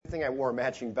thing I wore a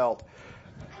matching belt.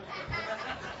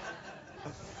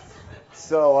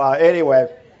 So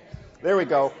anyway, there we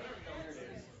go.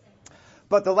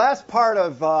 But the last part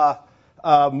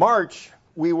of March,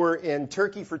 we were in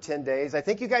Turkey for 10 days. I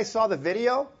think you guys saw the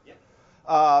video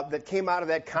that came out of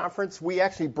that conference. We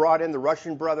actually brought in the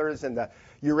Russian brothers and the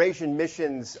Eurasian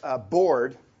Missions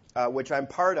Board, which I'm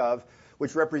part of,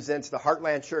 which represents the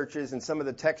Heartland churches and some of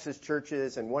the Texas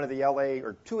churches and one of the LA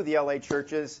or two of the LA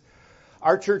churches.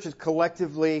 Our churches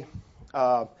collectively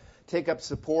take up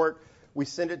support. We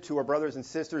send it to our brothers and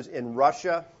sisters in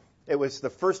Russia. It was the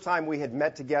first time we had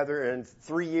met together in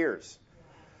 3 years.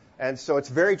 And so it's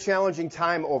a very challenging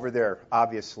time over there,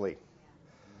 obviously.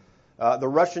 The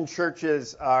Russian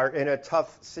churches are in a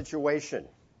tough situation.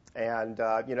 And,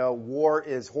 war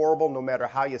is horrible no matter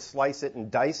how you slice it and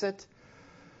dice it.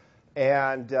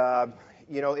 And,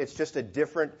 it's just a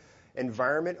different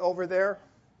environment over there.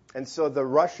 And so the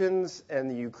Russians and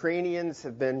the Ukrainians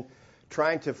have been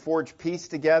trying to forge peace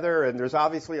together. And there's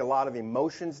obviously a lot of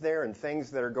emotions there and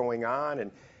things that are going on.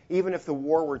 And even if the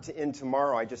war were to end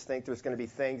tomorrow, I just think there's going to be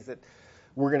things that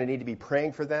we're going to need to be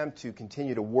praying for them to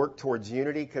continue to work towards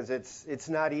unity, because it's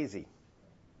not easy.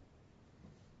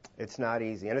 It's not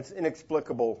easy. And it's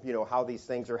inexplicable, how these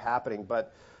things are happening.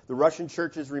 But the Russian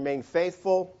churches remain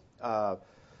faithful.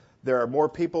 There are more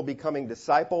people becoming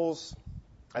disciples.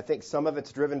 I think some of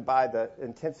it's driven by the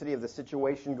intensity of the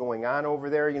situation going on over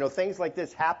there. Things like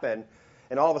this happen,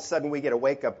 and all of a sudden we get a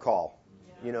wake-up call.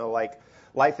 Like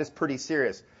life is pretty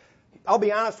serious. I'll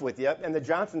be honest with you, and the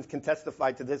Johnsons can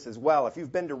testify to this as well. If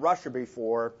you've been to Russia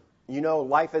before,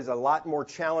 life is a lot more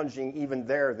challenging even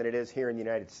there than it is here in the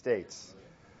United States.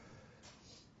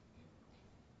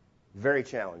 Very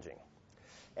challenging.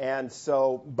 And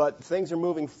so, but things are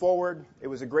moving forward. It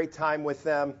was a great time with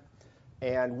them.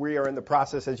 And we are in the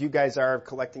process, as you guys are, of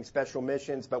collecting special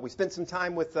missions. But we spent some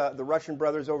time with the Russian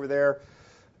brothers over there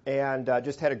and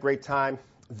just had a great time.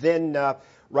 Then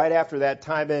right after that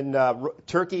time in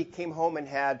Turkey, came home and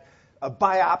had a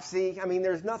biopsy. I mean,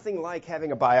 there's nothing like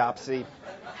having a biopsy.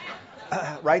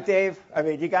 Right, Dave? I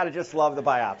mean, you got to just love the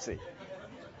biopsy.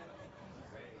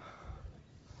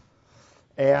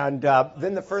 And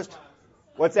then the first,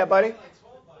 what's that, buddy?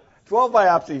 12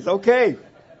 biopsies. Okay.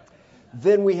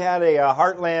 Then we had a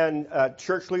Heartland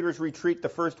church leaders retreat the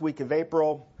first week of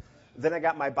April. Then I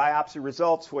got my biopsy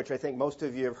results, which I think most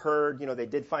of you have heard. They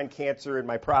did find cancer in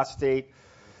my prostate.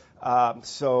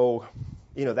 So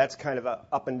that's kind of a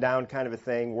up and down kind of a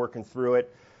thing, working through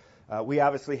it. We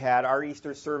obviously had our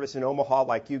Easter service in Omaha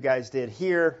like you guys did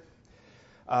here.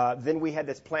 Then we had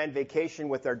this planned vacation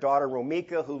with our daughter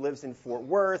Romika, who lives in Fort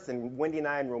Worth. And Wendy and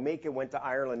I and Romika went to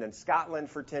Ireland and Scotland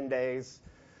for 10 days.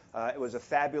 It was a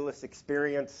fabulous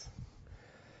experience.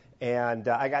 And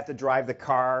I got to drive the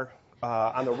car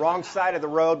on the wrong side of the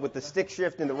road with the stick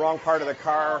shift in the wrong part of the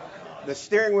car, the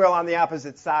steering wheel on the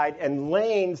opposite side, and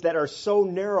lanes that are so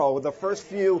narrow. The first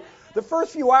few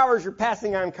hours you're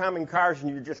passing on common cars and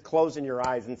you're just closing your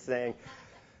eyes and saying,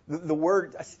 the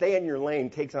word stay in your lane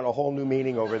takes on a whole new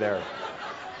meaning over there.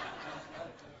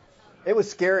 It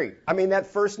was scary. I mean, that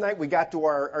first night we got to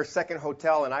our second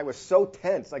hotel and I was so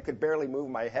tense I could barely move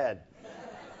my head.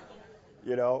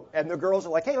 And the girls are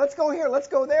like, hey, let's go here, let's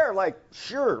go there. I'm like,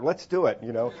 sure, let's do it,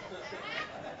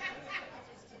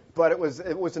 But it was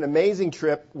an amazing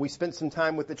trip. We spent some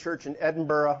time with the church in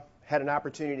Edinburgh, had an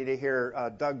opportunity to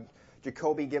hear Doug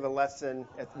Jacoby give a lesson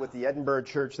with the Edinburgh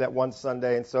church that one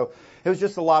Sunday. And so it was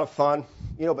just a lot of fun,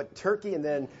 but Turkey and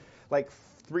then like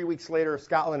 3 weeks later,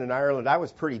 Scotland and Ireland, I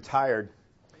was pretty tired.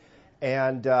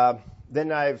 And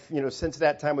then I've, since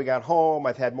that time we got home,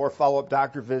 I've had more follow-up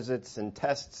doctor visits and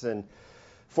tests. And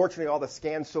fortunately, all the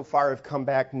scans so far have come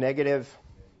back negative.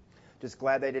 Just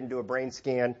glad they didn't do a brain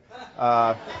scan.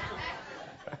 That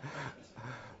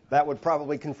would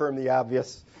probably confirm the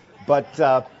obvious. But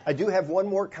I do have one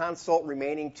more consult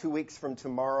remaining 2 weeks from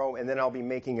tomorrow, and then I'll be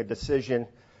making a decision.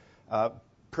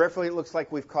 Peripherally, it looks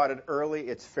like we've caught it early.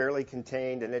 It's fairly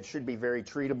contained, and it should be very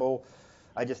treatable.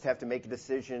 I just have to make a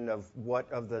decision of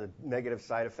what of the negative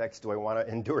side effects do I want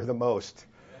to endure the most.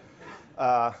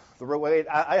 I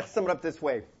sum it up this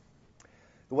way.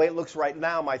 The way it looks right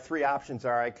now, my three options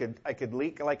are I could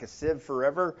leak like a sieve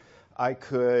forever, I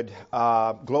could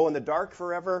glow in the dark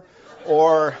forever,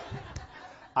 or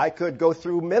I could go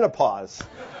through menopause.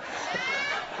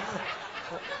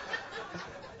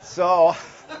 So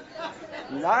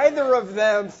neither of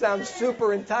them sounds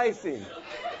super enticing.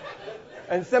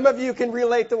 And some of you can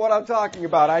relate to what I'm talking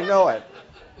about. I know it.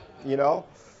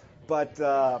 But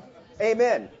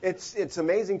amen. It's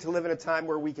amazing to live in a time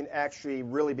where we can actually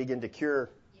really begin to cure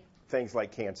things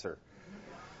like cancer.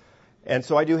 And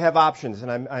so I do have options,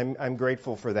 and I'm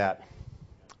grateful for that.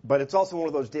 But it's also one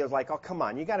of those deals like, oh, come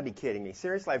on, you got to be kidding me.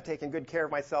 Seriously, I've taken good care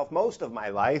of myself most of my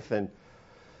life.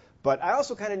 But I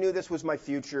also kind of knew this was my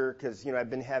future because, I've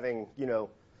been having,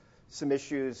 some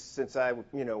issues since I,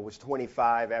 was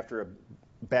 25 after a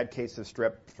bad case of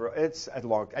strep throat. It's a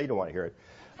long, you don't want to hear it.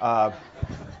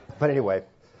 But anyway.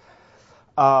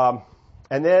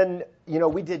 And then,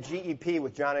 we did GEP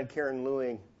with John and Karen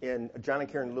Louie in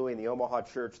the Omaha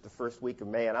church the first week of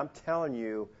May. And I'm telling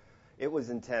you, it was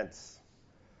intense.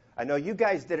 I know you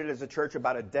guys did it as a church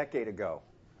about a decade ago.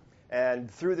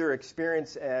 And through their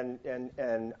experience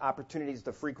and opportunities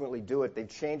to frequently do it, they've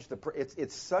changed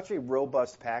it's such a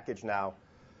robust package now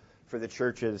for the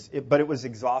churches. But it was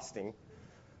exhausting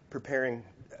preparing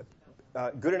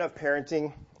good enough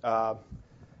parenting.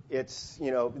 It's,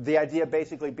 the idea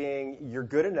basically being you're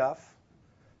good enough.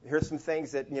 Here's some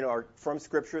things that, are from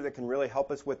Scripture that can really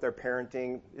help us with their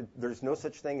parenting. There's no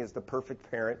such thing as the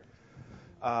perfect parent.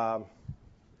 But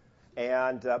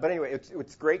anyway,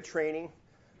 it's great training.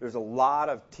 There's a lot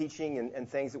of teaching and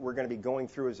things that we're going to be going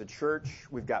through as a church.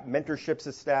 We've got mentorships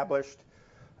established.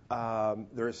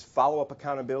 There's follow-up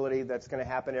accountability that's going to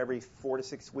happen every 4 to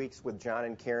 6 weeks with John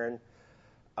and Karen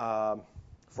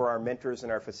for our mentors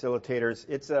and our facilitators.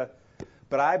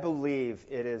 But I believe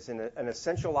it is an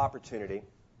essential opportunity.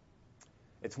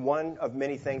 It's one of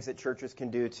many things that churches can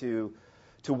do to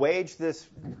wage this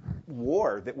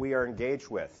war that we are engaged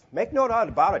with. Make no doubt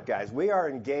about it, guys. We are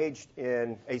engaged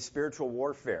in a spiritual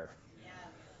warfare. Yes.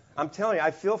 I'm telling you,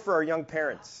 I feel for our young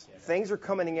parents. Yes. Things are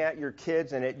coming at your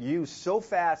kids and at you so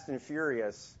fast and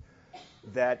furious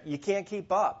that you can't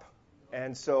keep up.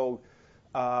 And so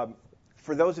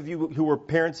for those of you who were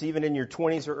parents even in your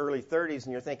 20s or early 30s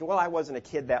and you're thinking, well, I wasn't a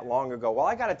kid that long ago. Well,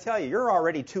 I got to tell you, you're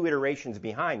already 2 iterations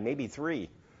behind, maybe 3.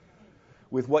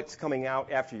 With what's coming out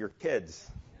after your kids.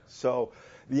 So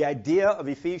the idea of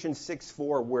Ephesians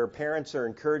 6:4, where parents are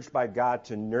encouraged by God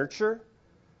to nurture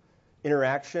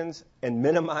interactions and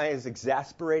minimize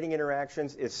exasperating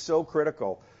interactions, is so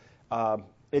critical.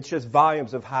 It's just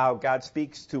volumes of how God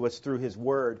speaks to us through His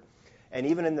Word. And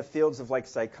even in the fields of like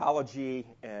psychology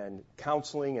and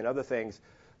counseling and other things,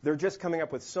 they're just coming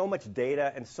up with so much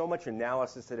data and so much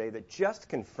analysis today that just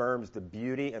confirms the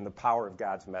beauty and the power of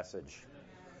God's message.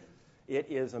 It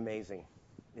is amazing.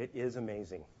 It is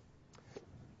amazing.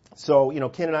 So,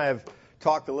 Ken and I have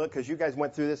talked a little, because you guys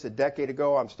went through this a decade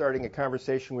ago. I'm starting a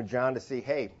conversation with John to see,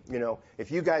 hey,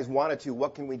 if you guys wanted to,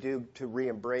 what can we do to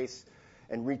re-embrace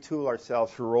and retool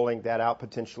ourselves for rolling that out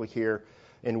potentially here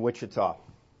in Wichita?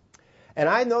 And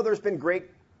I know there's been great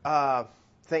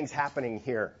things happening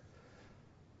here.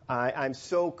 I'm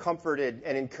so comforted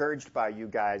and encouraged by you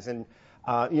guys. And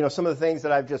some of the things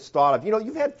that I've just thought of.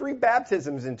 You've had 3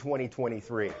 baptisms in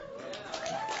 2023.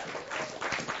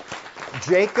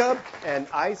 Jacob and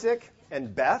Isaac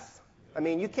and Beth. I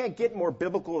mean, you can't get more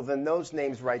biblical than those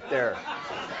names right there.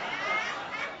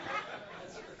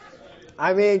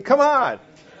 I mean, come on.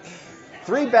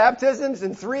 3 baptisms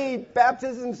and 3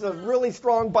 baptisms of really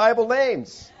strong Bible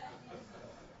names.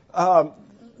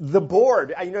 The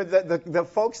board, the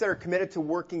folks that are committed to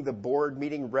working the board,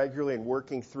 meeting regularly and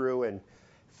working through and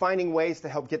finding ways to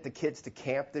help get the kids to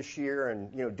camp this year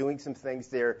and, doing some things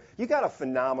there. You got a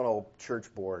phenomenal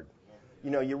church board.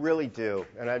 You really do.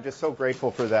 And I'm just so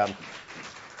grateful for them.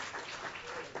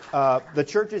 The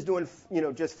church is doing,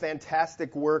 just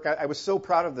fantastic work. I was so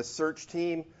proud of the search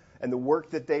team and the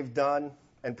work that they've done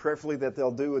and prayerfully that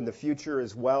they'll do in the future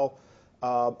as well.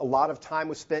 A lot of time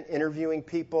was spent interviewing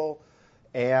people.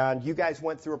 And you guys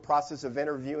went through a process of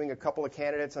interviewing a couple of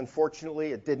candidates.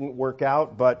 Unfortunately, it didn't work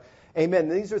out. But, amen,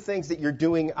 these are things that you're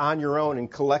doing on your own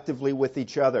and collectively with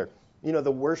each other.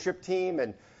 The worship team,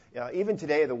 and even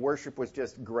today, the worship was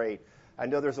just great. I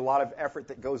know there's a lot of effort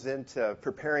that goes into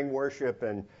preparing worship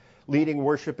and leading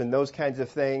worship and those kinds of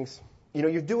things.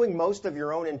 You're doing most of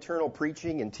your own internal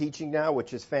preaching and teaching now,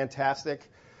 which is fantastic.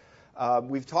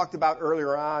 We've talked about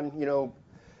earlier on,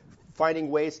 finding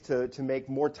ways to make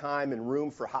more time and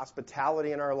room for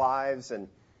hospitality in our lives and,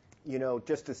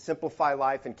 just to simplify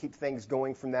life and keep things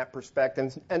going from that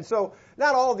perspective. And so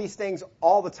not all of these things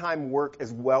all the time work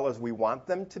as well as we want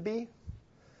them to be.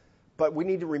 But we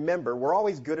need to remember we're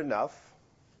always good enough.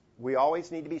 We always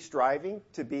need to be striving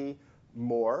to be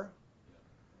more,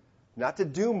 not to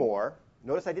do more.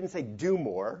 Notice I didn't say do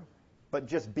more, but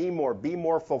just be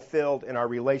more fulfilled in our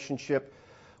relationship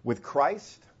with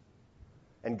Christ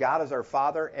and God as our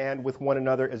Father, and with one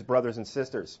another as brothers and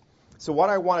sisters. So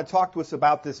what I want to talk to us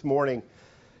about this morning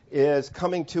is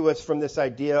coming to us from this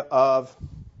idea of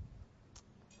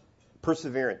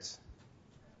perseverance.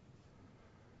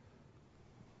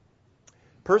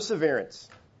 Perseverance.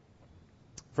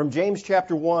 From James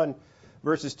chapter 1,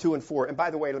 verses 2 and 4. And by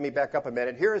the way, let me back up a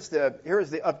minute. Here is the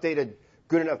updated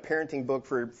Good Enough Parenting book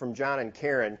from John and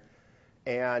Karen.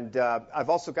 And I've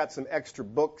also got some extra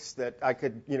books that I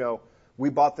could, we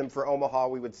bought them for Omaha.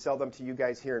 We would sell them to you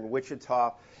guys here in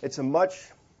Wichita. It's a much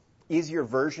easier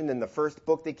version than the first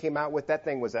book they came out with. That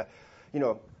thing was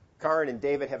Karen and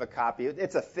David have a copy.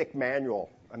 It's a thick manual.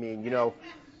 I mean,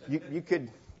 you could,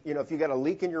 if you got a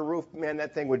leak in your roof, man,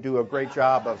 that thing would do a great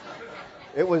job of.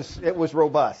 It was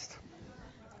robust.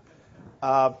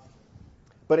 But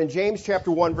in James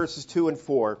chapter 1, verses 2 and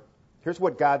 4, here's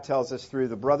what God tells us through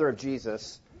the brother of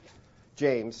Jesus,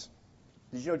 James.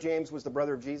 Did you know James was the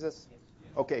brother of Jesus?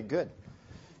 Okay, good.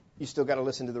 You still got to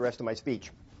listen to the rest of my speech.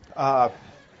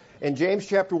 In James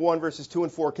chapter 1, verses 2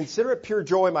 and 4, consider it pure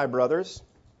joy, my brothers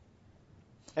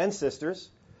and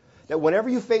sisters, that whenever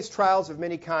you face trials of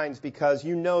many kinds, because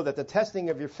you know that the testing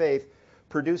of your faith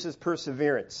produces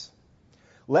perseverance.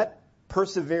 Let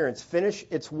perseverance finish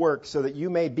its work so that you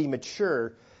may be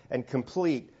mature and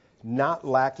complete, not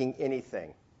lacking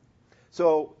anything.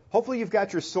 So hopefully you've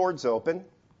got your swords open,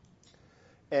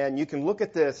 and you can look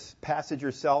at this passage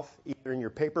yourself, either in your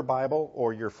paper Bible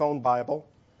or your phone Bible.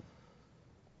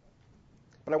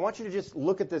 But I want you to just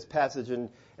look at this passage and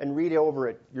read over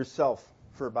it yourself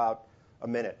for about a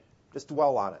minute. Just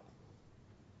dwell on it.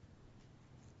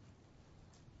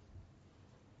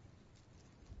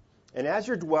 And as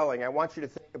you're dwelling, I want you to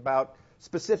think about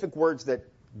specific words that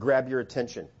grab your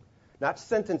attention. Not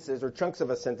sentences or chunks of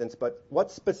a sentence, but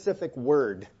what specific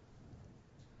word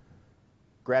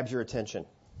grabs your attention?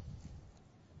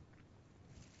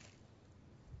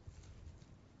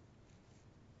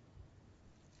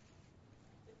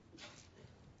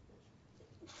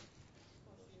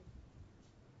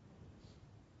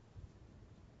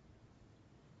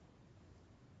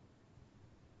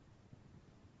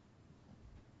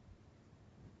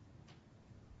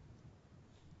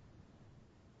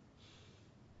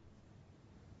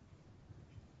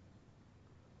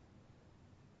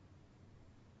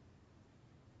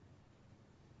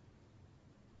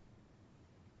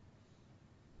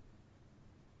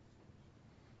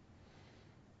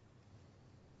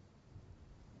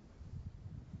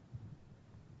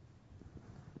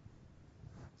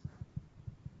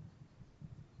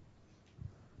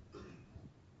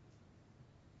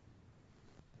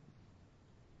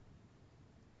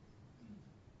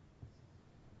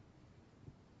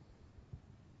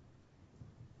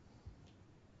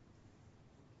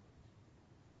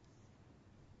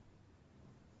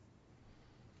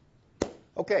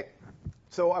 Okay,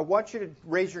 so I want you to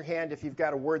raise your hand if you've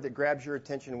got a word that grabs your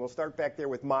attention. We'll start back there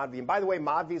with Madhvi. And by the way,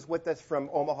 Madhvi's with us from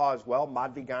Omaha as well,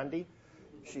 Madhvi Gandhi.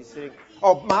 She's sitting.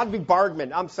 Oh, Madhvi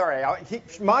Bardman. I'm sorry.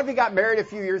 Madhvi got married a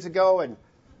few years ago. And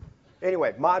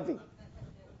anyway, Madhvi. Endurance,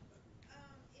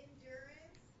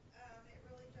 it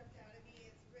really jumped out at me.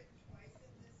 It's written twice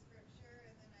in this scripture,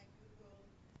 and then I Googled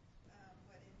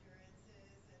what endurance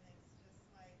is, and it's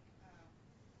just like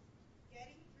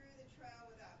getting through the trial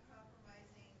without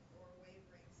compromising or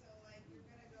wavering. So, like, you're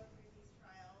going to go through these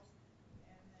trials,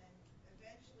 and then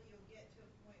eventually you'll get to a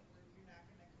point where you're not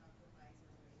going to compromise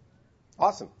or waver.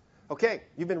 Awesome. Okay,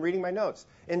 you've been reading my notes.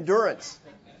 Endurance.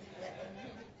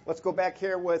 Let's go back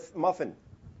here with Muffin.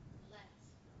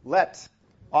 Let.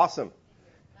 Awesome.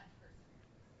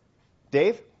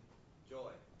 Dave?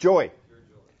 Joy.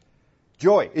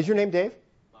 Joy. Is your name Dave?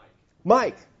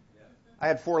 Mike. Yeah. I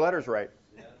had 4 letters right.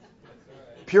 Yeah, that's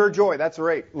right. Pure joy. That's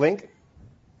right. Link?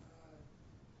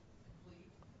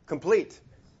 Complete.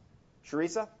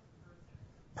 Sharisa?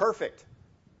 Perfect.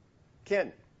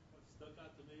 Ken? What stuck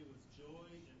out to me was joy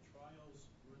and trials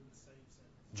were in the same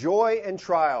sentence. Joy and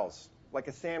trials, like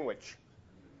a sandwich.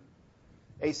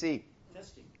 AC?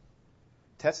 Testing.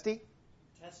 Testy?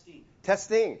 Testing.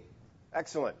 Testing.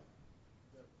 Excellent.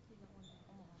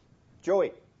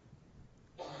 Joey?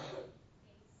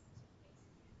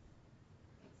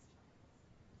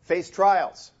 Face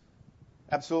trials.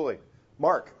 Absolutely.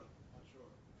 Mark? Not sure.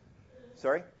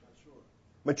 Sorry? Not sure.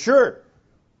 Mature.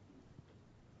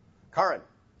 Karen?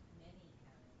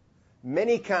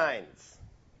 Many kinds.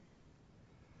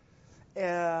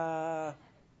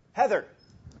 Heather?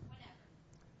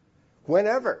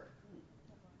 Whenever.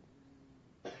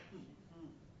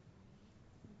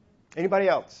 Anybody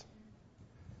else?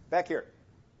 Back here.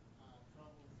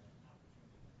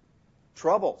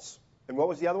 Troubles. And what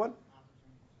was the other one?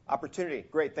 Opportunity.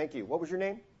 Great, thank you. What was your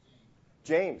name?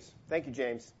 James. Thank you,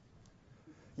 James.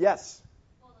 Yes.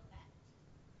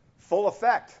 Full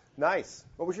effect. Nice.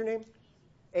 What was your name?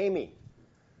 Amy.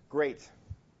 Great.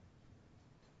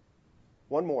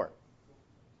 One more.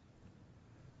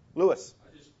 Lewis.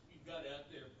 I just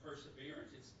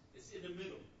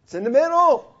It's in the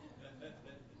middle.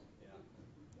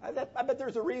 I bet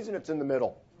there's a reason it's in the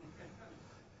middle.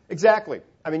 Exactly.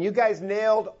 I mean, you guys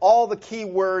nailed all the key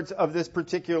words of this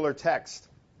particular text.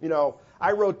 You know,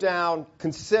 I wrote down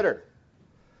consider.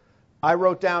 I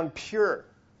wrote down pure.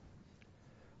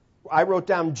 I wrote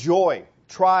down joy,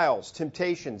 trials,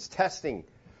 temptations, testing,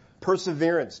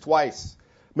 perseverance twice,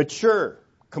 mature,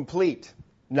 complete,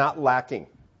 not lacking.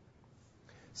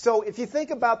 So if you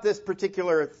think about this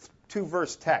particular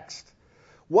 2-verse text,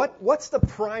 what's the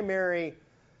primary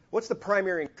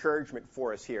encouragement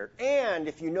for us here? And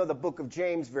if you know the book of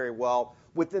James very well,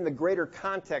 within the greater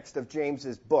context of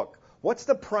James's book, what's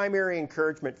the primary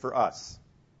encouragement for us?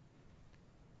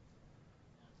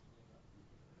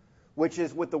 Which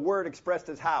is with the word expressed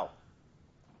as how?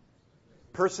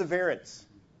 Perseverance,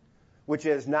 which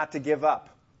is not to give up.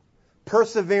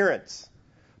 Perseverance.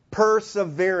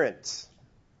 Perseverance.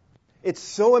 It's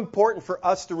so important for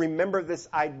us to remember this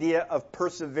idea of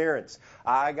perseverance.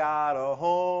 I got a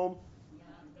home.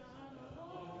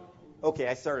 Okay,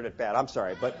 I started it bad. I'm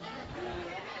sorry, but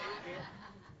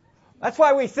that's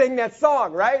why we sing that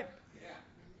song, right?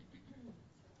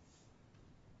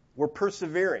 We're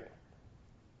persevering.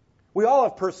 We all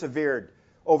have persevered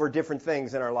over different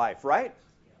things in our life, right?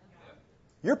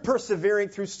 You're persevering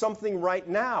through something right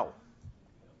now.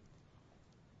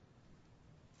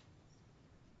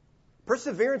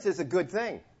 Perseverance is a good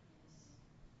thing.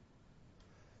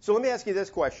 So let me ask you this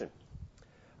question.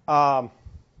 What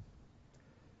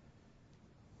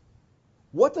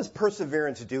does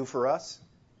perseverance do for us?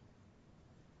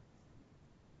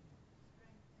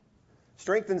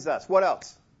 Strengthens us. What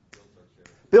else?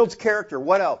 Builds character.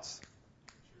 What else?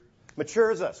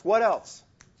 Matures us. What else?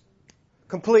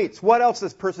 Completes. What else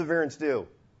does perseverance do?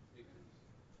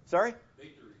 Sorry?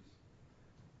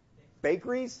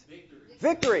 Bakeries?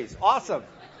 Victories. Awesome.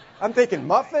 I'm thinking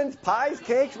muffins, pies,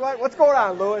 cakes. What's going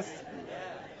on, Lewis?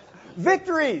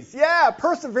 Victories. Yeah.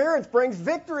 Perseverance brings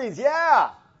victories.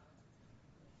 Yeah.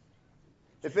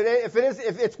 If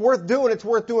it's worth doing, it's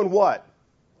worth doing what?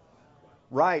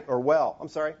 Right or well. I'm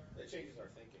sorry. It changes our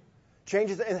thinking.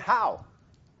 Changes and how?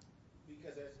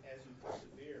 Because as you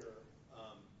persevere,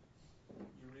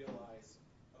 you realize,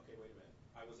 okay, wait a minute,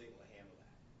 I was able to handle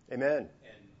that. Amen.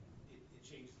 And it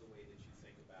changes the way that you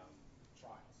think about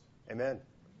trials. Amen.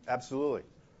 Absolutely.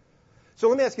 So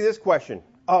let me ask you this question.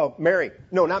 Oh, Mary.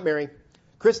 No, not Mary.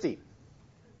 Christy.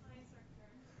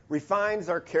 Refines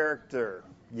our character.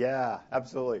 Yeah,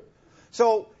 absolutely.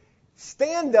 So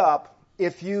stand up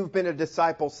if you've been a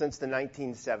disciple since the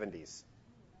 1970s.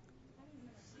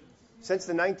 Since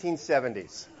the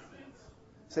 1970s.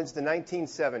 Since the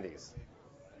 1970s.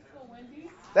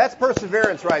 That's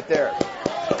perseverance right there.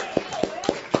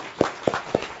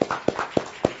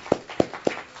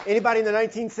 Anybody in the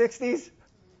 1960s?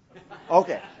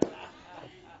 Okay.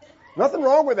 Nothing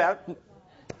wrong with that.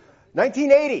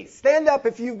 1980s. Stand up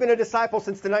if you've been a disciple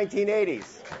since the 1980s.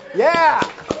 Yeah.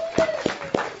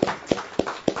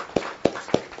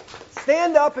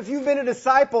 Stand up if you've been a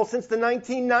disciple since the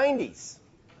 1990s.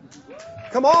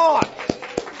 Come on.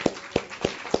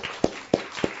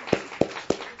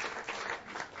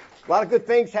 A lot of good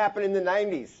things happened in the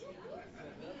 90s.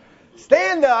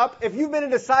 Stand up if you've been a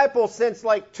disciple since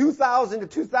like 2000 to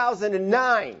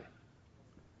 2009.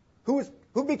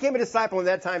 Who became a disciple in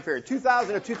that time period?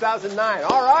 2000 to 2009.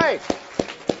 All right.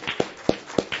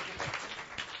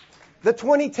 The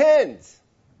 2010s.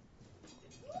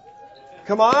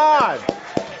 Come on.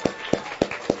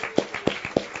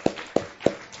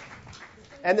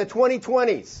 And the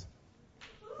 2020s.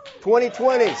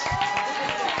 2020s.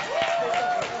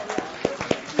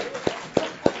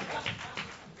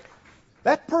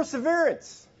 That's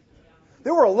perseverance.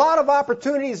 There were a lot of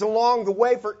opportunities along the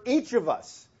way for each of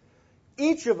us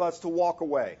to walk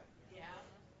away.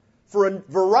 For a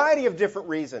variety of different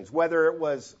reasons, whether it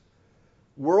was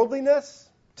worldliness,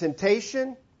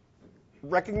 temptation,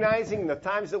 recognizing the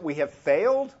times that we have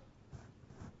failed,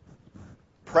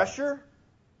 pressure,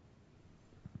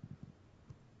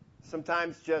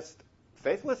 sometimes just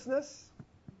faithlessness,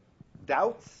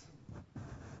 doubts,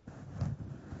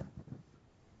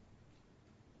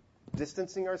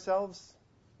 distancing ourselves,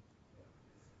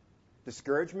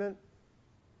 discouragement,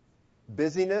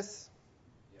 busyness,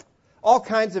 all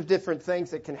kinds of different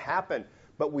things that can happen,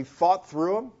 but we've fought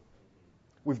through them.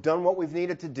 We've done what we've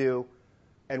needed to do,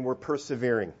 and we're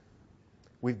persevering.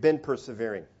 We've been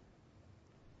persevering.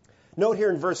 Note here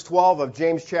in verse 12 of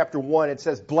James chapter 1, it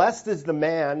says, "Blessed is the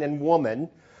man and woman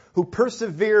who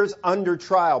perseveres under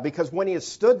trial, because when he has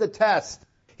stood the test,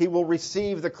 he will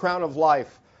receive the crown of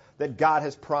life that God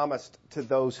has promised to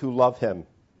those who love him."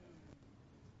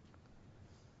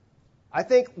 I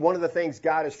think one of the things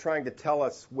God is trying to tell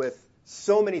us with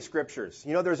so many scriptures,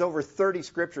 there's over 30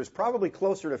 scriptures, probably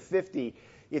closer to 50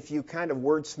 if you kind of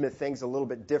wordsmith things a little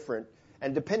bit different,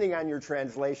 and depending on your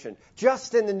translation,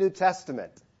 just in the New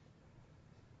Testament,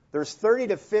 there's 30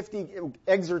 to 50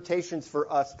 exhortations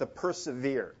for us to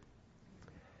persevere.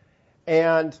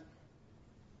 And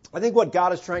I think what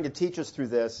God is trying to teach us through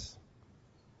this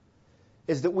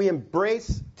is that we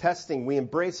embrace testing, we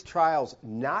embrace trials,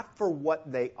 not for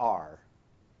what they are,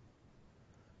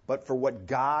 but for what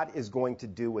God is going to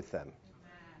do with them.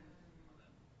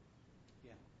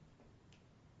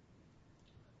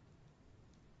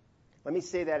 Let me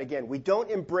say that again. We don't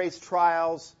embrace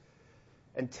trials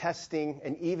and testing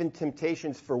and even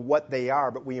temptations for what they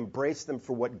are, but we embrace them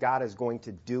for what God is going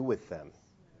to do with them.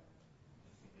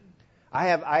 I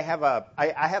have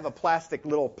a plastic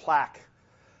little plaque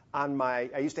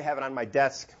I used to have it on my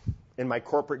desk in my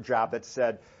corporate job that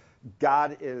said,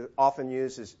 God often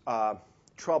uses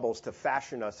troubles to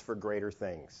fashion us for greater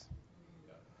things.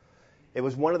 It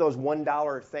was one of those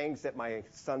 $1 things that my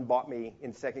son bought me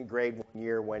in second grade one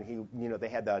year when they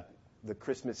had the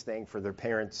Christmas thing for their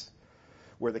parents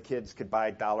where the kids could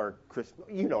buy dollar Christmas.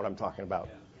 You know what I'm talking about.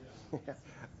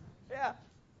 Yeah.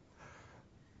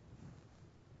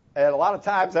 And a lot of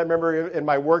times I remember in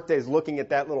my work days looking at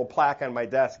that little plaque on my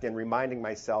desk and reminding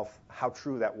myself how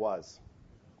true that was.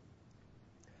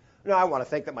 I want to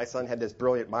think that my son had this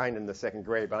brilliant mind in the second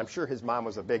grade, but I'm sure his mom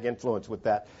was a big influence with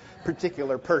that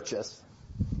particular purchase.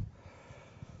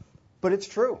 But it's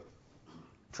true.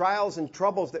 Trials and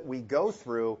troubles that we go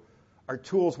through are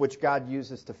tools which God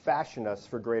uses to fashion us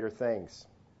for greater things.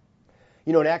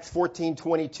 In Acts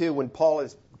 14:22, when Paul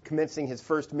is commencing his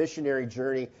first missionary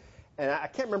journey, and I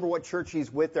can't remember what church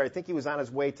he's with there. I think he was on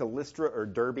his way to Lystra or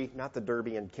Derby, not the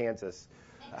Derby in Kansas,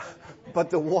 but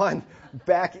the one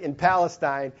back in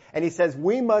Palestine. And he says,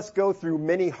 we must go through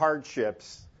many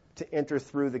hardships to enter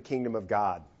through the kingdom of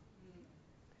God.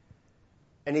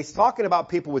 And he's talking about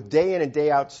people with day in and day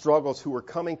out struggles who were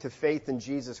coming to faith in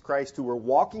Jesus Christ, who were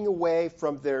walking away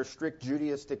from their strict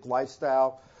Judaistic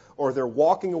lifestyle, or they're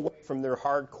walking away from their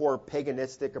hardcore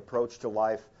paganistic approach to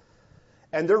life.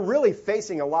 And they're really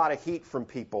facing a lot of heat from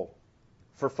people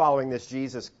for following this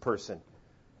Jesus person,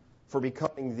 for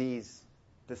becoming these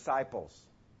disciples.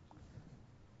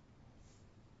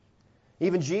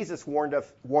 Even Jesus warned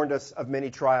us of many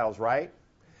trials, right?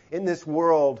 In this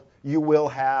world, you will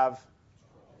have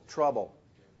trouble.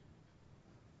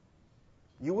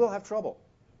 You will have trouble.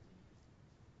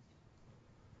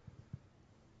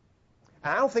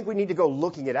 And I don't think we need to go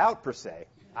looking it out per se.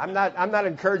 I'm not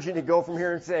encouraging you to go from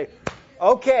here and say,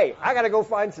 okay, I got to go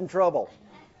find some trouble.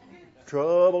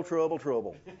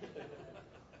 Trouble.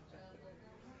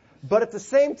 But at the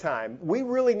same time, we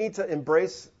really need to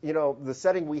embrace, the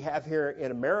setting we have here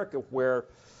in America where,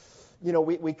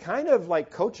 we kind of like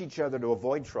coach each other to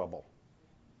avoid trouble,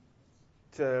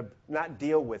 to not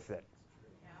deal with it.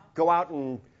 Go out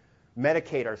and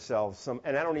medicate ourselves.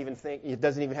 And I don't even think, it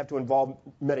doesn't even have to involve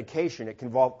medication. It can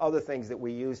involve other things that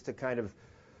we use to kind of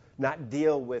not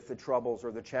deal with the troubles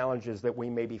or the challenges that we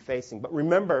may be facing. But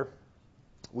remember,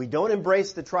 we don't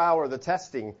embrace the trial or the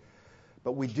testing,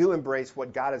 but we do embrace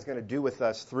what God is going to do with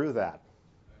us through that.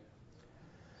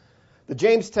 The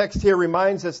James text here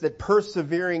reminds us that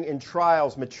persevering in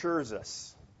trials matures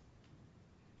us.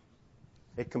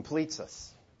 It completes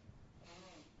us.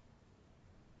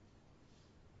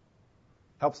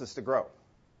 Helps us to grow.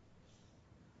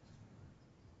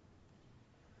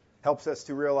 Helps us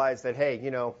to realize that, hey,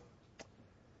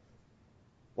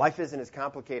 life isn't as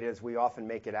complicated as we often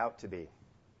make it out to be.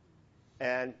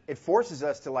 And it forces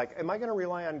us to am I going to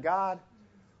rely on God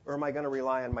or am I going to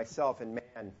rely on myself and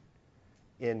man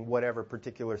in whatever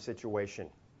particular situation?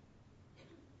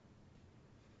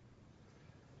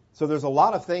 So there's a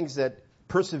lot of things that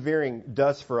persevering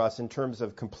does for us in terms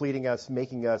of completing us,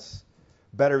 making us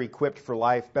better equipped for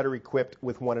life, better equipped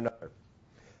with one another.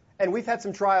 And we've had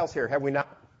some trials here, have we not?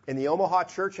 In the Omaha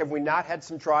church, have we not had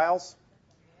some trials?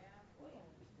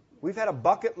 We've had a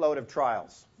bucket load of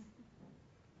trials.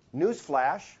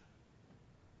 Newsflash,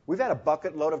 we've had a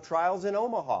bucket load of trials in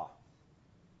Omaha.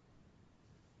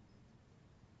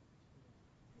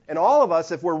 And all of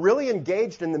us, if we're really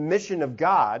engaged in the mission of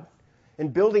God, in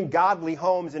building godly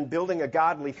homes and building a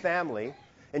godly family,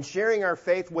 and sharing our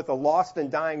faith with a lost and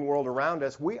dying world around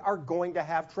us, we are going to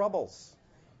have troubles.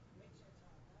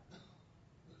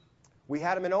 We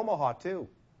had them in Omaha, too.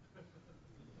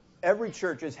 Every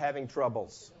church is having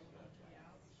troubles.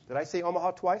 Did I say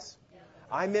Omaha twice?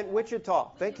 I meant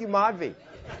Wichita. Thank you, Madhvi.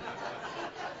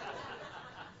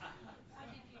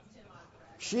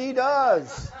 She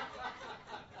does.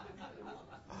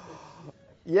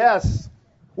 Yes.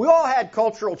 We all had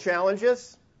cultural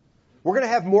challenges. We're going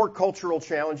to have more cultural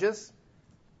challenges.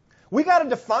 We got to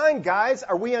define, guys,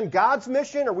 are we on God's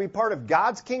mission? Are we part of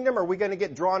God's kingdom? Or are we going to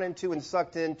get drawn into and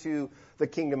sucked into the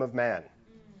kingdom of man?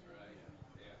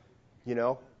 You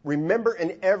know, remember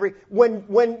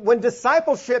when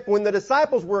discipleship, when the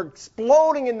disciples were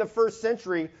exploding in the first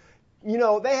century, you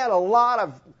know, they had a lot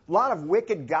of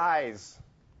wicked guys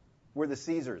were the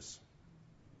Caesars.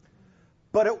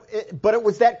 But it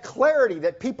was that clarity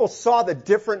that people saw the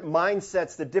different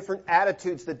mindsets, the different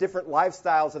attitudes, the different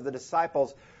lifestyles of the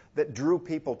disciples that drew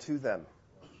people to them.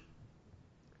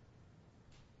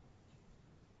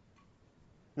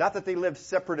 Not that they lived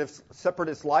separatist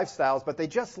lifestyles, but they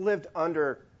just lived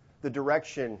under the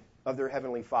direction of their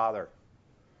Heavenly Father.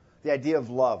 The idea of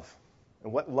love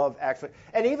and what love actually...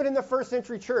 And even in the first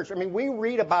century church, I mean, we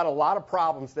read about a lot of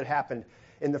problems that happened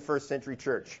in the first century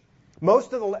church.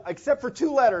 Except for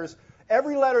 2 letters,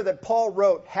 every letter that Paul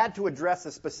wrote had to address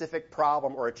a specific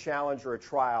problem or a challenge or a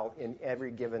trial in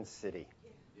every given city.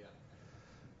 Yeah.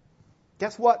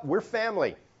 Guess what? We're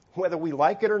family, whether we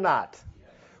like it or not.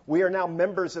 We are now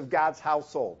members of God's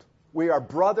household. We are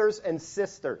brothers and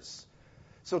sisters.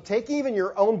 So take even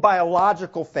your own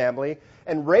biological family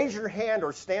and raise your hand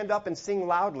or stand up and sing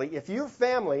loudly. If your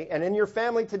family, and in your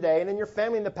family today and in your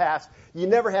family in the past, you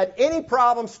never had any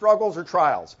problems, struggles, or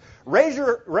trials,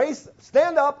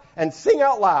 stand up and sing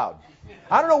out loud.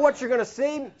 I don't know what you're going to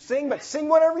sing, but sing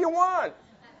whatever you want.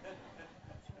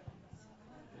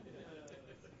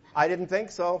 I didn't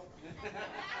think so.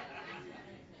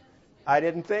 I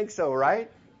didn't think so, right?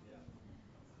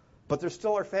 But they're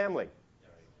still our family.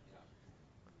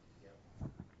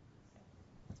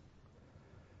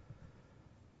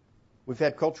 We've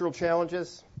had cultural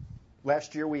challenges.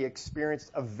 Last year we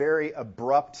experienced a very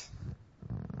abrupt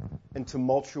and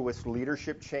tumultuous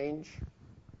leadership change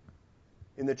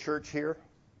in the church here.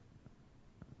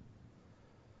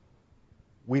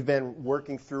 We've been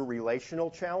working through relational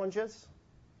challenges.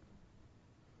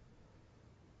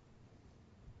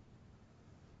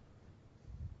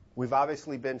 We've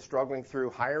obviously been struggling through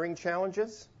hiring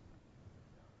challenges.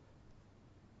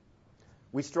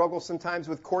 We struggle sometimes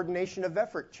with coordination of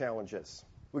effort challenges.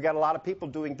 We got a lot of people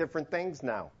doing different things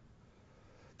now.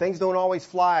 Things don't always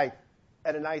fly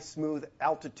at a nice, smooth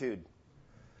altitude.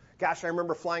 Gosh, I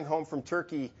remember flying home from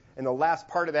Turkey in the last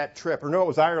part of that trip. Or no, it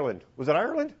was Ireland. Was it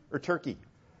Ireland or Turkey?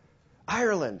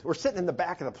 Ireland. We're sitting in the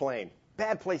back of the plane.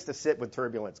 Bad place to sit with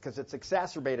turbulence because it's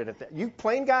exacerbated at that. You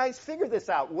plane guys, figure this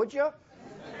out, would you?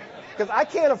 Because I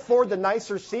can't afford the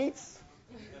nicer seats.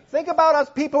 Think about us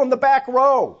people in the back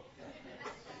row.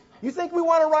 You think we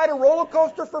want to ride a roller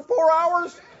coaster for 4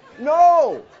 hours?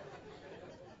 No.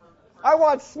 I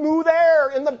want smooth air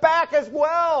in the back as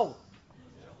well.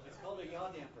 It's called a yaw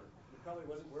damper. It probably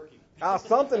wasn't working.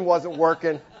 Something wasn't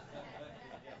working.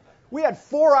 We had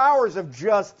 4 hours of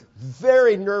just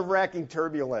very nerve-wracking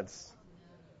turbulence.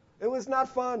 It was not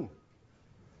fun.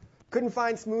 Couldn't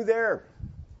find smooth air.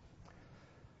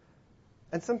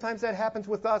 And sometimes that happens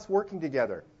with us working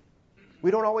together.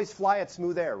 We don't always fly at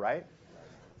smooth air, right?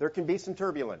 There can be some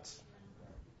turbulence.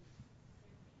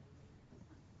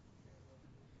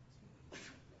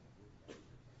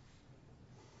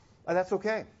 And that's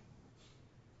okay.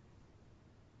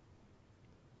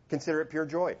 Consider it pure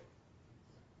joy.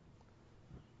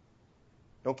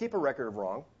 Don't keep a record of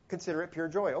wrong. Consider it pure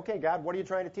joy. Okay, God, what are you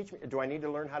trying to teach me? Do I need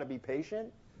to learn how to be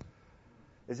patient?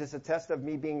 Is this a test of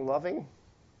me being loving?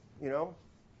 You know?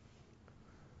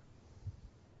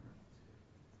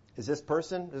 Is this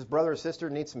brother or sister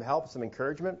need some help, some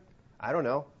encouragement? I don't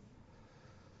know.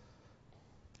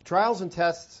 Trials and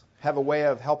tests have a way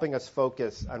of helping us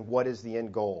focus on what is the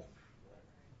end goal.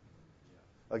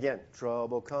 Again,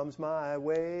 trouble comes my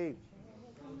way.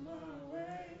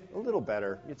 A little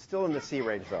better. It's still in the C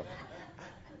range, though.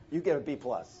 You get a B+.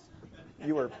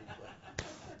 You were,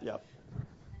 yep.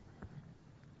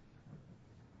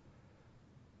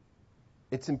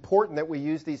 It's important that we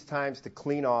use these times to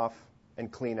clean off and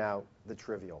clean out the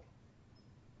trivial.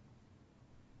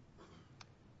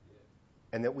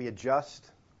 And that we adjust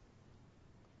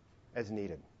as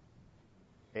needed.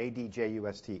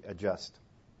 ADJUST, adjust.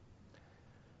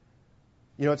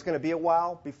 You know, it's going to be a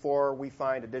while before we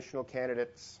find additional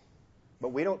candidates, but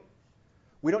we don't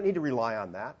need to rely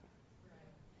on that.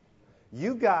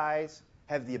 You guys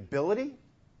have the ability,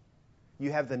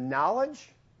 you have the knowledge,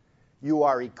 you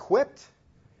are equipped,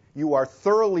 you are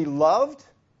thoroughly loved,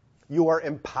 you are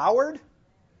empowered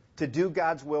to do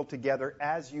God's will together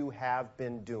as you have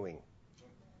been doing.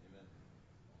 Amen.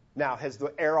 Now, has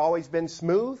the air always been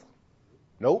smooth?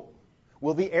 Nope.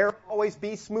 Will the air always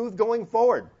be smooth going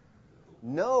forward?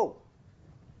 No.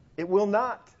 It will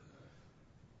not.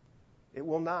 It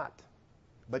will not.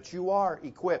 But you are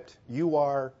equipped. You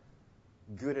are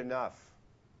good enough.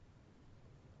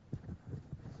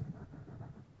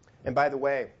 And by the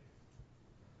way,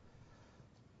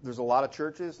 there's a lot of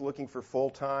churches looking for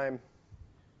full-time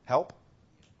help.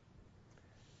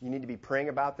 You need to be praying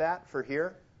about that for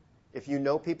here. If you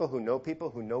know people who know people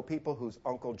who know people whose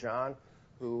Uncle John,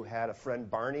 who had a friend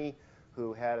Barney,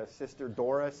 who had a sister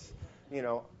Doris,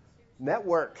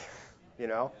 network,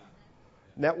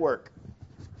 network.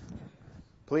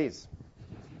 Please.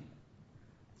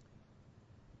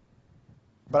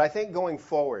 But I think going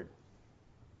forward,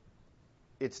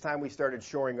 it's time we started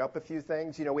shoring up a few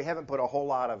things. We haven't put a whole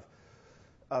lot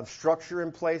of structure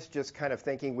in place, just kind of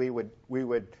thinking we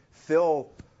would fill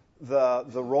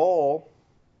the role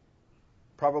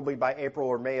probably by April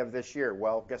or May of this year.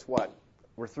 Well, guess what?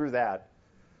 We're through that.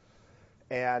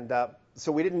 And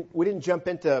so we didn't jump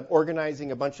into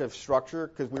organizing a bunch of structure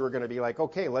because we were going to be like,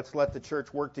 okay, let's let the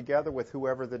church work together with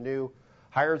whoever the new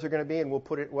hires are going to be, and we'll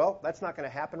put it. Well, that's not going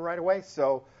to happen right away.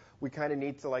 So we kind of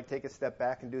need to take a step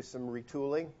back and do some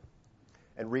retooling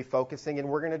and refocusing, and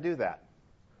we're going to do that.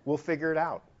 We'll figure it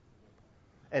out,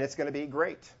 and it's going to be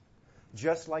great,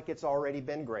 just like it's already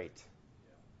been great.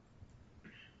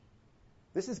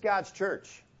 This is God's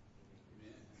church.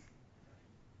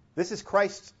 This is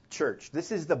Christ's church.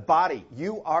 This is the body.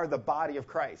 You are the body of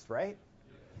Christ, right?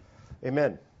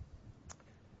 Amen.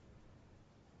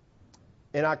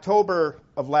 In October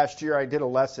of last year, I did a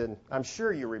lesson. I'm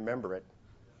sure you remember it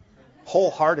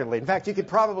wholeheartedly. In fact, you could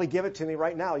probably give it to me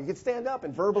right now. You could stand up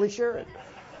and verbally share it.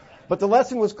 But the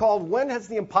lesson was called, When Has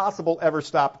the Impossible Ever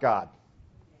Stopped God?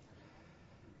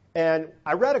 And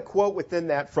I read a quote within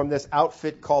that from this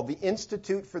outfit called the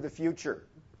Institute for the Future.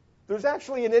 There's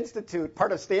actually an institute,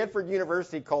 part of Stanford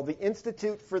University, called the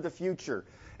Institute for the Future.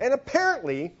 And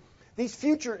apparently, these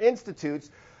future institutes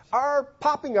are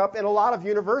popping up in a lot of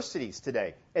universities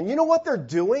today. And you know what they're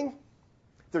doing?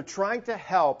 They're trying to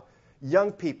help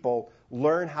young people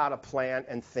learn how to plan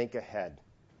and think ahead.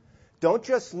 Don't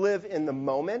just live in the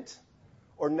moment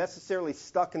or necessarily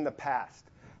stuck in the past.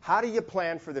 How do you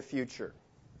plan for the future?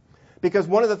 Because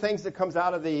one of the things that comes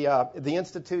out of the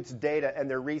Institute's data and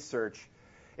their research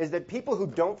is that people who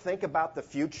don't think about the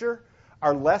future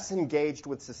are less engaged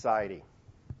with society.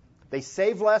 They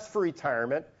save less for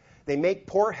retirement. They make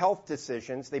poor health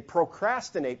decisions. They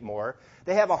procrastinate more.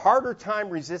 They have a harder time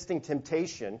resisting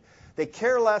temptation. They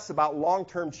care less about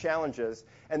long-term challenges,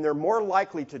 and they're more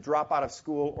likely to drop out of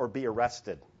school or be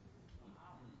arrested.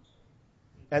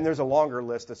 And there's a longer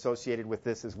list associated with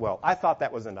this as well. I thought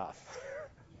that was enough.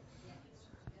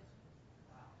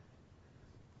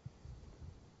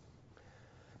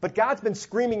 But God's been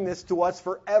screaming this to us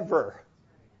forever.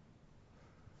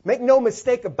 Make no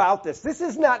mistake about this. This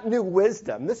is not new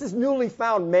wisdom. This is newly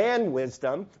found man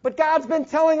wisdom. But God's been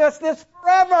telling us this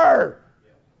forever.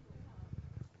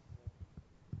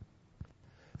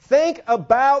 Think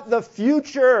about the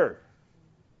future.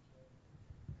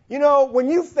 When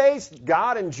you face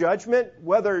God in judgment,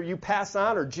 whether you pass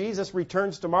on or Jesus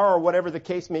returns tomorrow or whatever the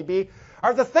case may be,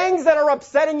 are the things that are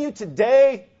upsetting you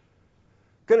today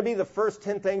going to be the first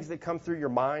 10 things that come through your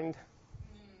mind?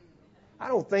 I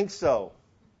don't think so.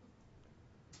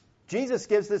 Jesus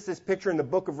gives us this picture in the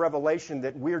book of Revelation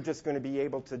that we're just going to be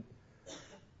able to,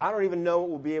 I don't even know what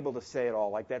we'll be able to say it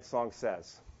all, like that song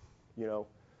says.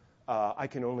 I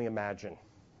can only imagine.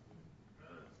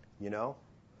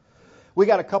 We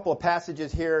got a couple of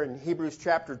passages here in Hebrews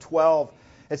chapter 12.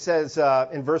 It says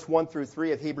in verse 1 through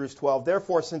 3 of Hebrews 12,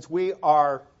 Therefore, since we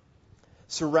are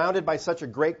surrounded by such a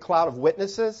great cloud of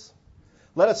witnesses,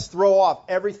 let us throw off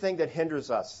everything that hinders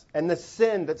us and the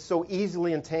sin that so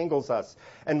easily entangles us,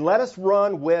 and let us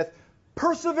run with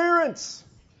perseverance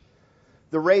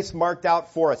the race marked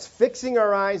out for us, fixing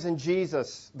our eyes in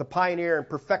Jesus, the pioneer and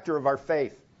perfecter of our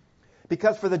faith.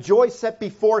 Because for the joy set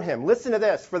before him, listen to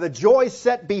this, for the joy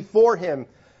set before him,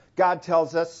 God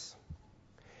tells us,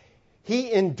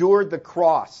 he endured the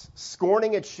cross,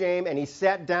 scorning its shame, and he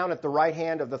sat down at the right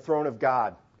hand of the throne of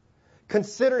God.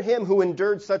 Consider him who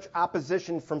endured such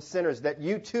opposition from sinners, that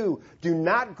you too do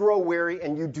not grow weary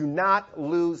and you do not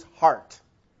lose heart.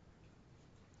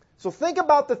 So think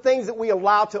about the things that we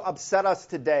allow to upset us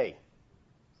today.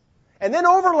 And then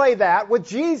overlay that with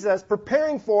Jesus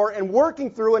preparing for and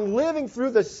working through and living through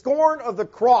the scorn of the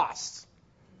cross.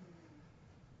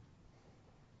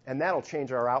 And that'll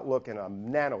change our outlook in a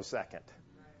nanosecond.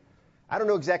 I don't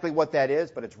know exactly what that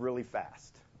is, but it's really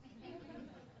fast.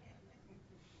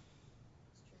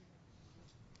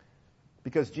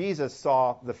 Because Jesus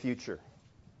saw the future.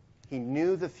 He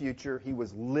knew the future. He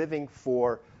was living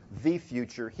for the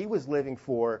future. He was living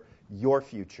for your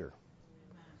future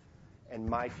and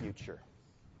my future.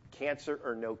 Cancer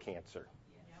or no cancer.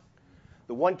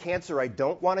 The one cancer I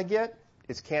don't want to get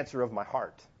is cancer of my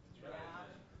heart.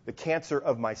 The cancer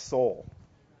of my soul.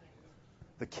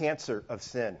 The cancer of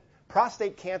sin.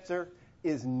 Prostate cancer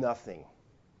is nothing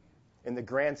in the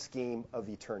grand scheme of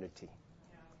eternity.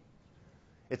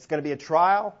 It's going to be a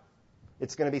trial.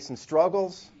 It's going to be some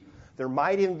struggles. There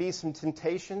might even be some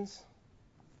temptations.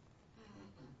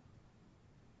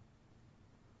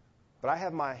 But I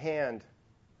have my hand,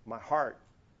 my heart,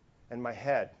 and my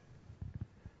head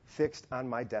fixed on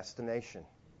my destination.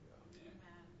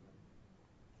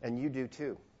 And you do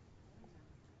too.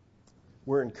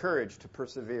 We're encouraged to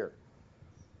persevere.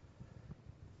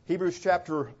 Hebrews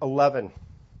chapter 11.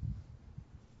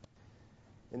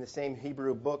 In the same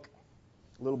Hebrew book,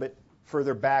 a little bit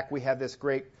further back, we have this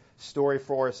great story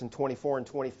for us in 24 and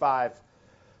 25,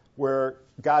 where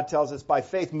God tells us, by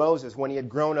faith Moses, when he had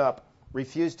grown up,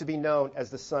 refused to be known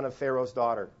as the son of Pharaoh's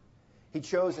daughter. He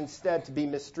chose instead to be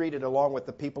mistreated along with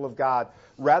the people of God,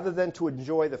 rather than to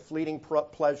enjoy the fleeting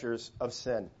pleasures of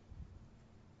sin.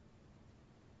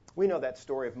 We know that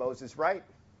story of Moses, right?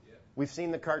 Yeah. We've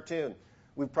seen the cartoon.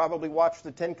 We've probably watched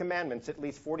the Ten Commandments at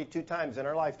least 42 times in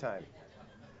our lifetime.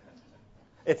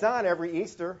 It's on every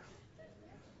Easter.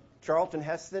 Charlton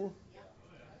Heston.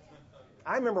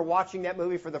 I remember watching that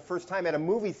movie for the first time at a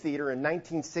movie theater in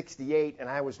 1968, and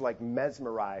I was like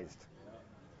mesmerized.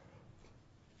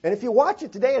 And if you watch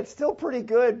it today, it's still pretty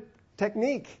good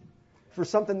technique for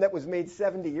something that was made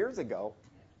 70 years ago.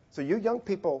 So you young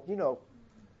people, you know,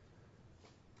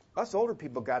 us older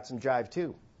people got some jive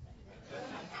too.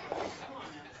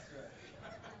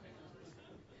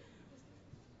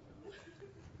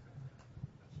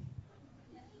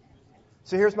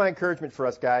 So here's my encouragement for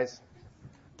us, guys.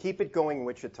 Keep it going,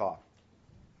 Wichita.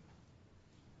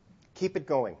 Keep it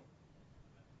going.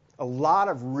 A lot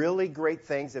of really great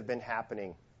things have been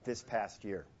happening this past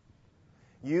year.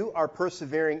 You are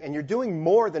persevering, and you're doing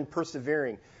more than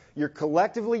persevering. You're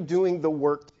collectively doing the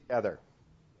work together.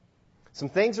 Some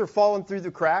things are falling through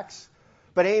the cracks,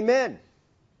 but amen.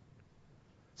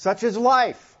 Such is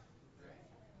life.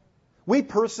 We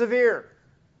persevere.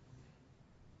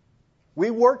 We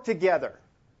work together.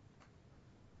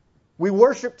 We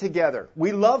worship together.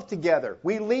 We love together.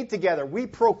 We lead together. We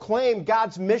proclaim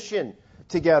God's mission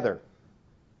together.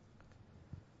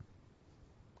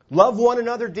 Love one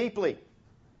another deeply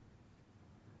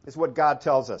is what God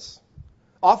tells us.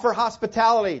 Offer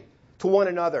hospitality to one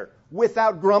another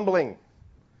without grumbling.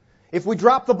 If we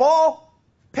drop the ball,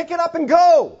 pick it up and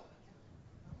go.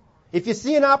 If you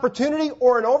see an opportunity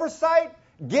or an oversight,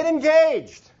 get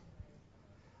engaged.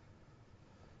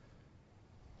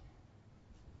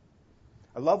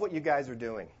 I love what you guys are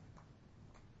doing.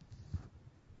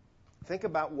 Think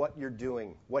about what you're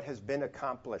doing, what has been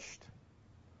accomplished,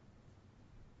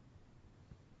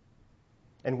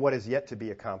 and what is yet to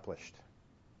be accomplished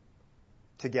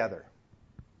together.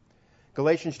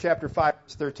 Galatians chapter 5,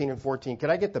 verse 13 and 14. Can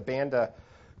I get the band to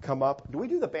come up? Do we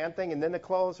do the band thing and then the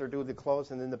close, or do the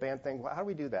close and then the band thing? How do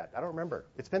we do that? I don't remember.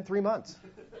 It's been 3 months.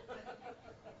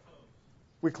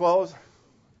 We close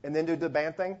and then do the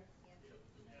band thing?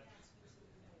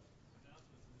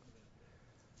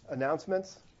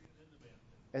 Announcements,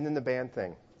 and then the band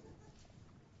thing.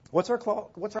 What's our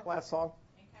last song?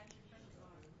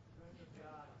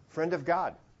 Friend of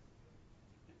God.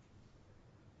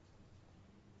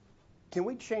 Can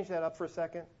we change that up for a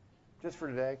second, just for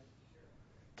today?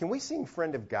 Can we sing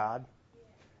Friend of God,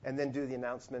 and then do the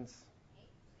announcements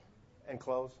and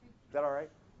close? Is that all right?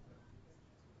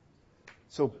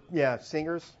 So, yeah,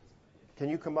 singers, can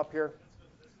you come up here?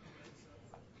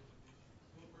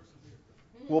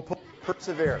 We'll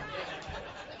persevere.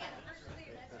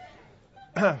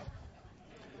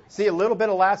 See, a little bit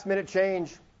of last-minute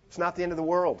change, it's not the end of the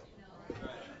world.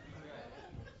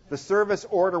 The service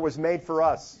order was made for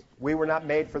us. We were not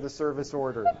made for the service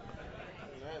order.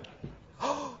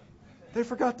 They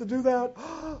forgot to do that.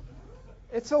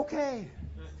 It's okay.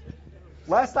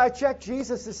 Last I checked,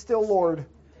 Jesus is still Lord.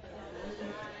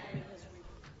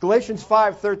 Galatians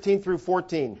 5:13 through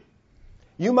 14.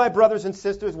 You, my brothers and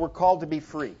sisters, were called to be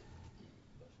free.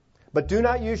 But do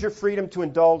not use your freedom to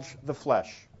indulge the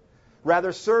flesh.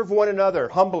 Rather, serve one another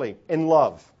humbly in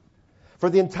love.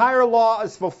 For the entire law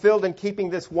is fulfilled in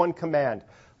keeping this one command.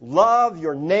 Love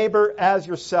your neighbor as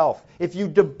yourself. If you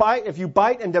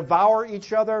bite and devour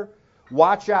each other,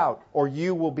 watch out, or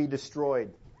you will be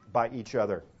destroyed by each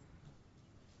other.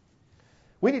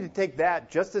 We need to take that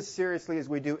just as seriously as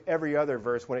we do every other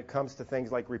verse when it comes to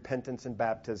things like repentance and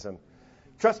baptism.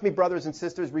 Trust me, brothers and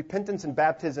sisters, repentance and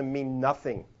baptism mean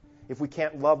nothing if we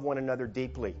can't love one another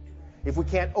deeply. if we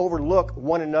can't overlook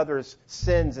one another's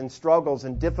sins and struggles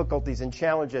and difficulties and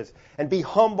challenges and be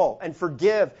humble and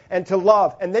forgive and to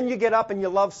love. And then you get up and you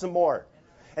love some more.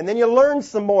 And then you learn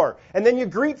some more. And then you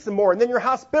greet some more. And then you're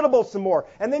hospitable some more.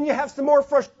 And then you have some more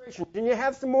frustrations. And you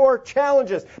have some more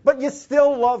challenges. But you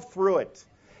still love through it.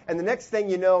 And the next thing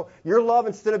you know, your love,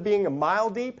 instead of being a mile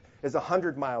deep, is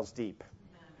 100 miles deep.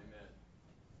 Amen.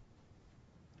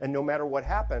 And no matter what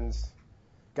happens,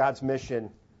 God's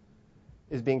mission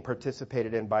is being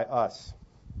participated in by us.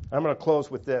 I'm going to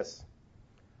close with this.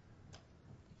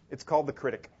 It's called the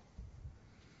critic.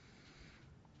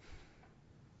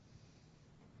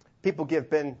 People give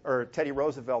Teddy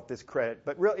Roosevelt this credit,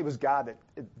 but really it was God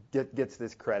that gets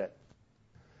this credit.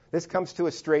 This comes to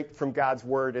us straight from God's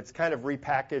Word. It's kind of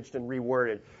repackaged and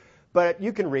reworded, but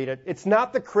you can read it. It's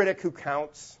not the critic who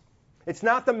counts. It's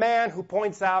not the man who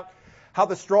points out how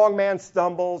the strong man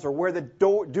stumbles or where the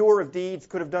doer of deeds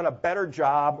could have done a better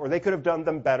job or they could have done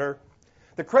them better.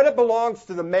 The credit belongs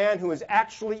to the man who is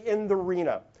actually in the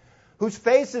arena, whose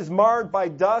face is marred by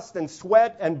dust and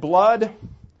sweat and blood,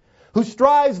 who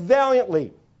strives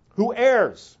valiantly, who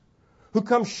errs, who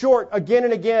comes short again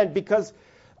and again because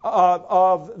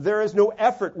there is no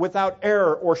effort without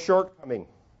error or shortcoming,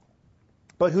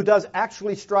 but who does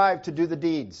actually strive to do the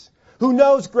deeds, who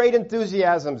knows great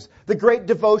enthusiasms, the great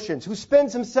devotions, who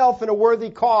spends himself in a worthy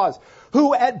cause,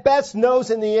 who at best knows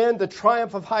in the end the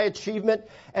triumph of high achievement,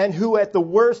 and who at the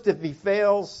worst, if he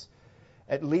fails,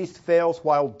 at least fails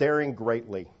while daring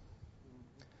greatly,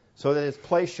 so that his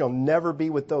place shall never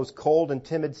be with those cold and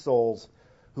timid souls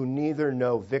who neither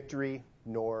know victory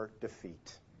nor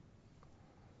defeat.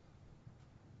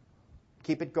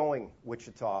 Keep it going,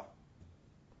 Wichita.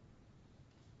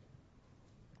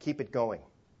 Keep it going.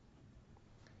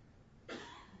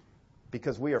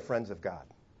 Because we are friends of God.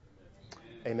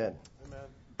 Amen.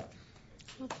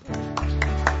 Amen.